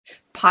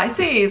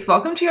Pisces,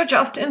 welcome to your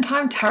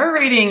just-in-time tarot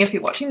reading. If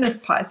you're watching this,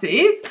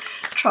 Pisces,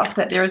 trust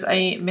that there is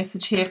a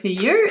message here for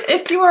you.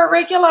 If you are a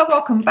regular,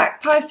 welcome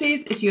back,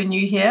 Pisces. If you're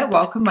new here,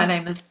 welcome. My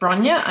name is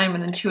BRONYA. I'm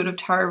an intuitive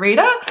tarot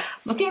reader.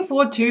 Looking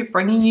forward to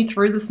bringing you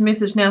through this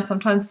message. Now,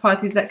 sometimes,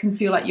 Pisces, that can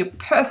feel like your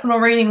personal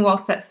reading.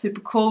 Whilst that's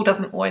super cool,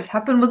 doesn't always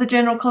happen with a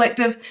general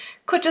collective.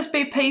 Could just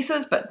be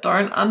pieces, but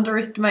don't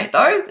underestimate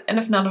those. And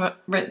if none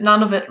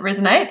of it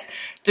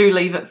resonates, do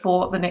leave it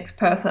for the next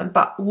person.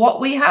 But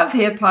what we have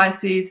here,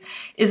 Pisces,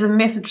 is a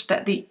message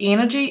that the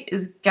energy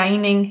is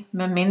gaining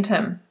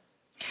momentum.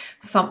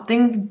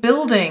 Something's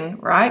building,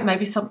 right?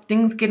 Maybe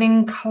something's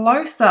getting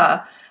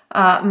closer.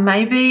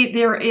 Maybe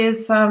there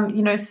is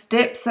some,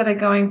 steps that are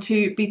going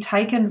to be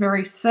taken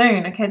very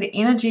soon. Okay, the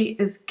energy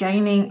is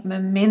gaining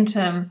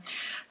momentum.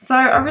 So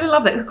I really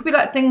love that. It could be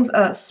like things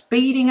are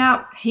speeding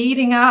up,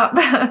 heating up.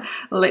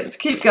 Let's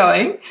keep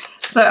going.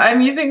 So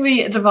I'm using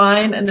the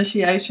Divine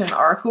Initiation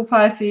Oracle,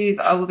 Pisces.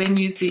 I will then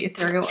use the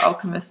Ethereal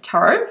Alchemist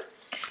Tarot.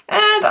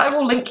 And I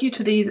will link you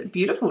to these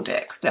beautiful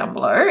decks down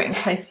below in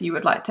case you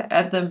would like to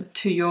add them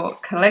to your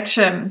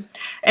collection.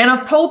 And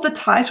I've pulled the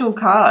title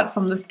card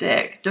from this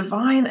deck,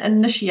 Divine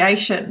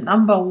Initiation,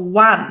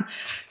 #1.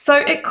 So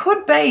it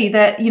could be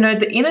that,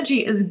 the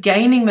energy is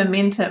gaining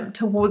momentum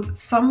towards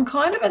some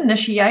kind of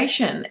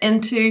initiation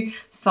into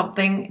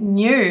something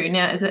new.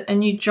 Now, is it a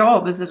new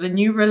job? Is it a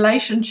new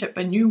relationship?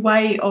 A new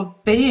way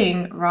of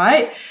being,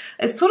 right?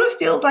 It sort of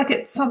feels like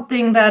it's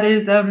something that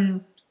is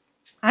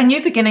a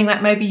new beginning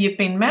that maybe you've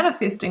been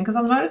manifesting, because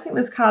I'm noticing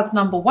this card's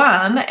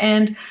 #1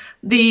 and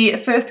the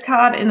first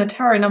card in the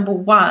tarot,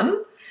 #1,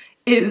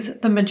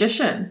 is the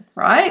Magician,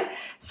 right?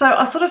 So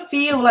I sort of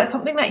feel like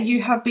something that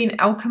you have been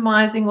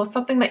alchemizing or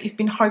something that you've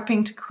been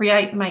hoping to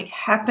create, make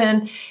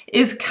happen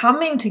is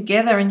coming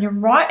together, and you're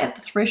right at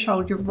the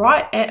threshold. You're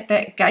right at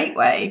that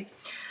gateway.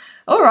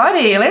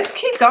 Alrighty, let's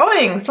keep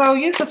going. So I'll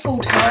use the full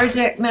tarot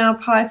deck now,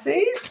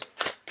 Pisces.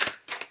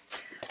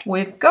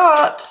 We've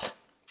got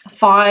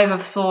 5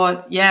 of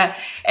Swords, yeah.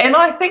 And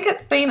I think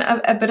it's been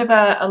a bit of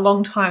a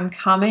long time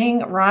coming,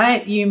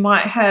 right? You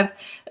might have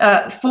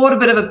fought a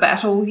bit of a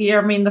battle here.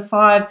 I mean, the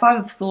five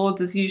of Swords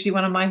is usually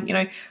one of my,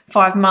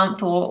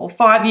 5-month or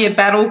 5-year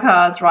battle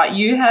cards, right?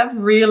 You have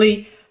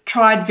really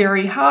tried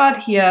very hard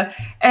here,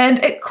 and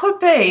it could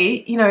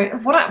be,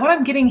 what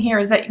I'm getting here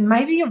is that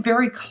maybe you're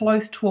very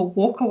close to a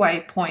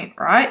walkaway point,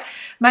 right?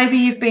 Maybe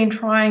you've been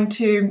trying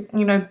to,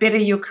 better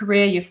your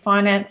career, your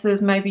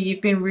finances. Maybe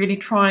you've been really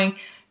trying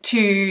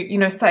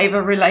to, save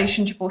a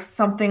relationship or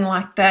something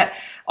like that.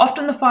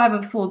 Often the 5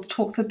 of Swords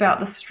talks about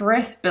the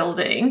stress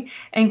building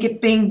and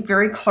being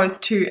very close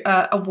to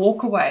a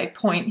walkaway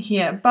point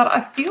here. But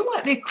I feel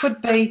like there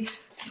could be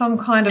some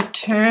kind of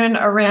turn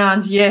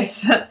around.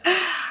 Yes.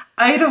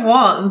 8 of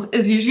Wands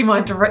is usually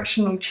my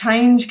directional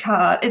change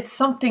card. It's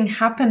something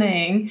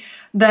happening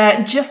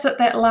that just at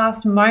that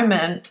last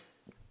moment,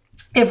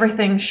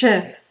 everything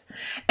shifts.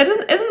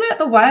 Isn't that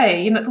the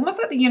way? It's almost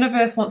like the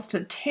universe wants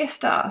to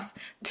test us,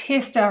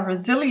 test our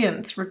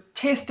resilience,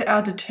 test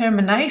our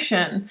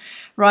determination,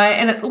 right?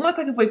 And it's almost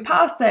like if we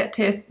pass that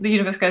test, the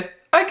universe goes,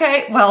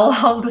 okay, well,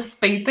 I'll just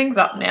speed things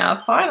up now.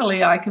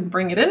 Finally, I can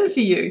bring it in for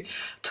you.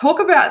 Talk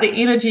about the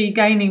energy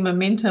gaining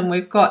momentum.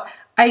 We've got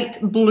 8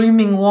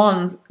 blooming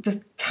wands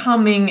just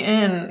coming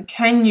in.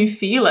 Can you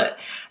feel it?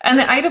 And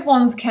the 8 of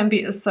Wands can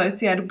be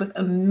associated with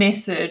a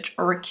message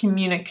or a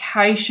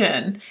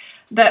communication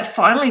that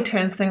finally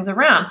turns things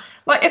around.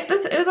 Like if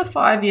this is a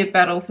 5-year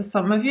battle for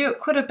some of you, it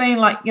could have been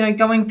like,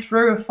 going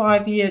through a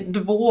 5-year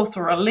divorce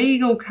or a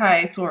legal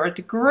case or a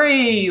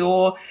degree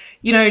or,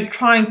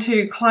 trying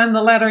to climb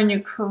the ladder in your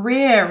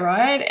career,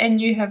 right?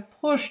 And you have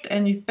pushed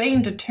and you've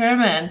been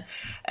determined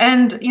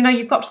and,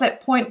 you've got to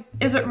that point.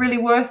 Is it really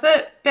worth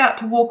it? About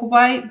to walk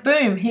away.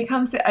 Boom. Here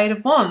comes the 8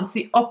 of Wands,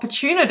 the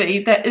opportunity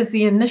that is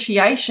the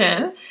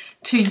initiation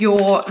to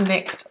your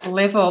next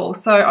level.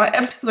 So I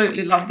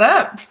absolutely love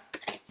that.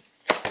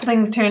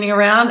 Things turning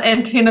around,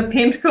 and 10 of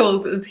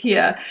Pentacles is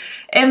here.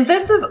 And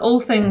this is all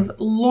things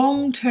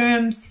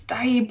long-term,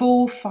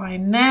 stable,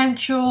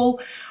 financial.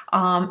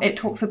 It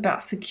talks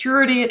about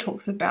security. It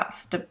talks about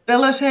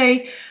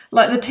stability.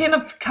 Like the 10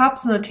 of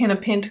Cups and the 10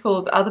 of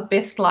Pentacles are the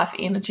best life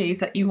energies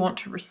that you want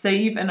to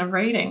receive in a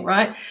reading,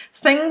 right?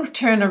 Things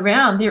turn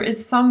around. There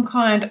is some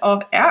kind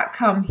of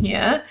outcome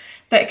here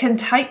that can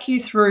take you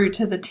through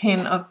to the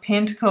 10 of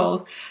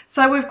Pentacles.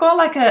 So we've got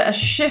like a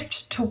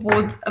shift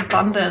towards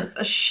abundance,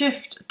 a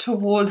shift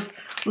towards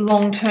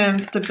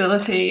long-term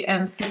stability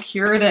and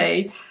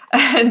security.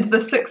 And the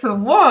 6 of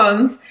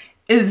Wands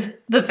is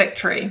the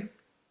victory.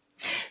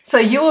 So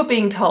you are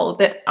being told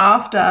that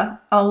after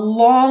a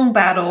long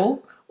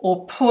battle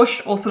or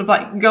push or sort of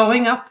like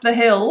going up the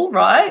hill,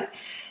 right,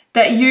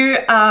 that you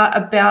are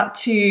about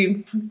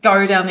to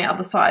go down the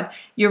other side.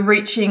 You're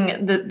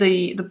reaching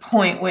the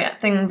point where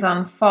things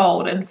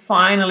unfold and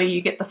finally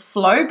you get the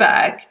flow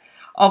back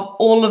of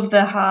all of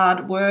the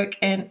hard work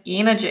and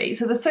energy.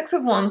 So the 6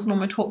 of Wands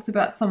normally talks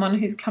about someone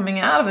who's coming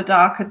out of a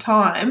darker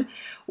time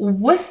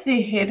with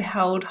their head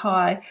held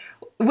high,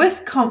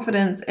 with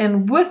confidence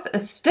and with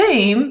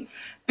esteem,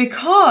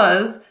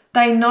 because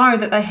they know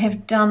that they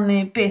have done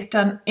their best,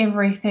 done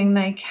everything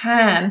they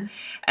can.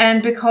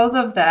 And because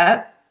of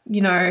that,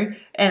 you know,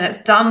 and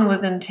it's done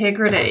with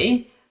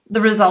integrity,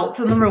 the results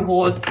and the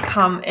rewards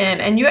come in,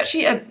 and you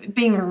actually are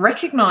being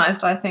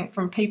recognized, I think,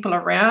 from people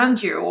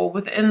around you or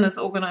within this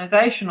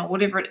organization or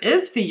whatever it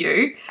is for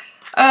you,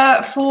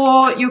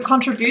 for your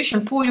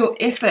contribution, for your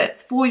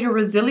efforts, for your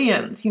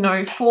resilience, you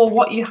know, for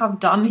what you have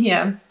done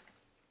here.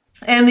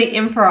 And the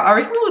Emperor, I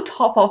reckon we'll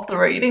top off the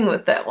reading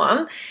with that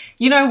one.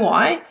 You know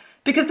why?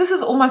 Because this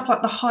is almost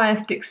like the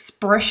highest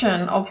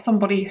expression of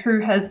somebody who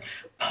has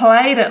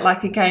played it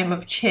like a game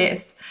of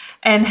chess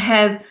and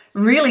has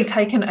really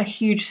taken a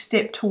huge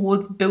step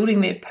towards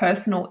building their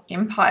personal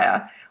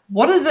empire.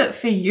 What is it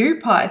for you,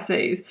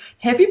 Pisces?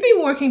 Have you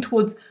been working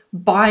towards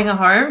buying a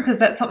home? Because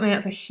that's something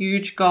that's a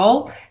huge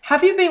goal.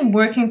 Have you been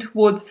working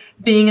towards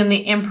being in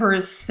the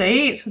Emperor's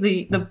seat,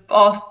 the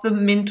boss, the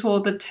mentor,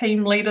 the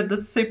team leader, the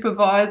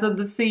supervisor,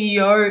 the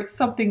CEO,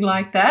 something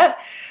like that?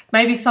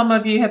 Maybe some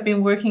of you have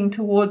been working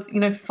towards, you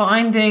know,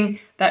 finding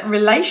that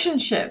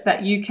relationship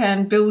that you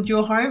can build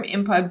your home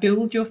empire,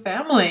 build your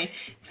family.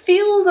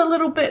 Feels a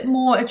little bit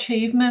more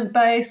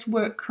achievement-based,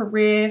 work,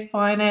 career,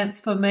 finance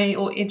for me,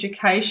 or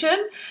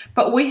education.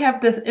 But we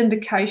have this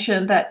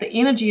indication that the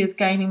energy is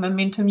gaining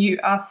momentum. You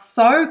are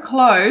so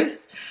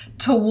close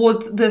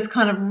towards this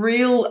kind of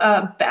real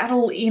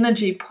battle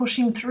energy,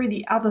 pushing through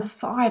the other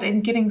side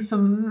and getting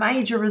some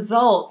major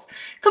results.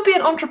 Could be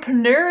an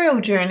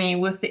entrepreneurial journey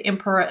with the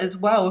Emperor as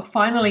well.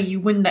 Finally, you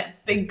win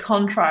that big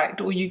contract,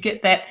 or you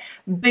get that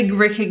big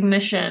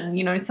recognition.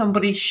 You know,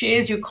 somebody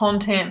shares your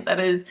content that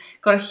has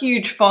got a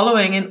huge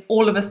following, and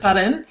all of a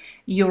sudden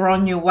you're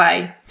on your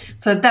way.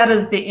 So that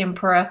is the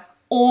Emperor.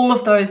 All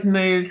of those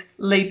moves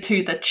lead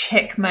to the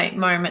checkmate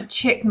moment.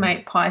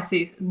 Checkmate,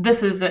 Pisces.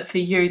 This is it for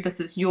you.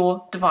 This is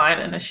your divine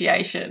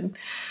initiation.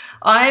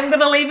 I'm going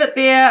to leave it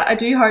there. I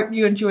do hope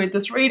you enjoyed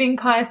this reading,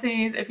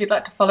 Pisces. If you'd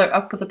like to follow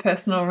up with a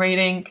personal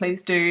reading,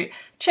 please do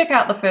check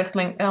out the first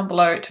link down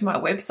below to my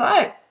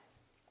website.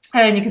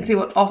 And you can see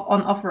what's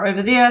on offer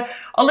over there.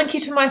 I'll link you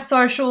to my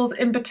socials,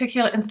 in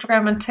particular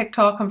Instagram and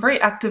TikTok. I'm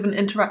very active and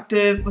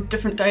interactive with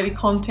different daily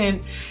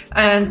content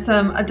and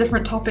some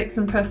different topics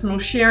and personal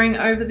sharing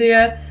over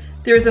there.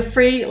 There is a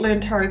free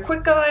Learn Tarot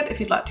quick guide if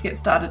you'd like to get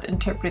started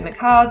interpreting the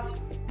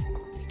cards.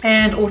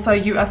 And also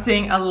you are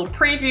seeing a little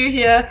preview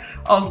here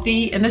of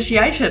the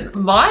initiation,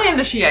 my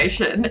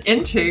initiation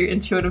into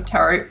Intuitive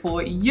Tarot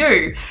for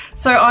you.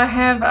 So I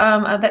have,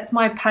 that's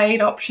my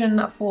paid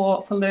option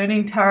for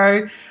learning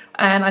tarot,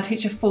 and I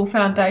teach a full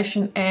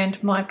foundation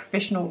and my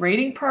professional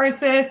reading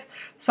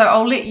process. So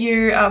I'll let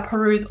you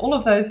peruse all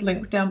of those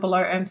links down below.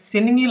 I'm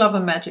sending you love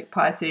and magic,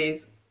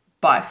 Pisces.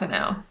 Bye for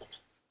now.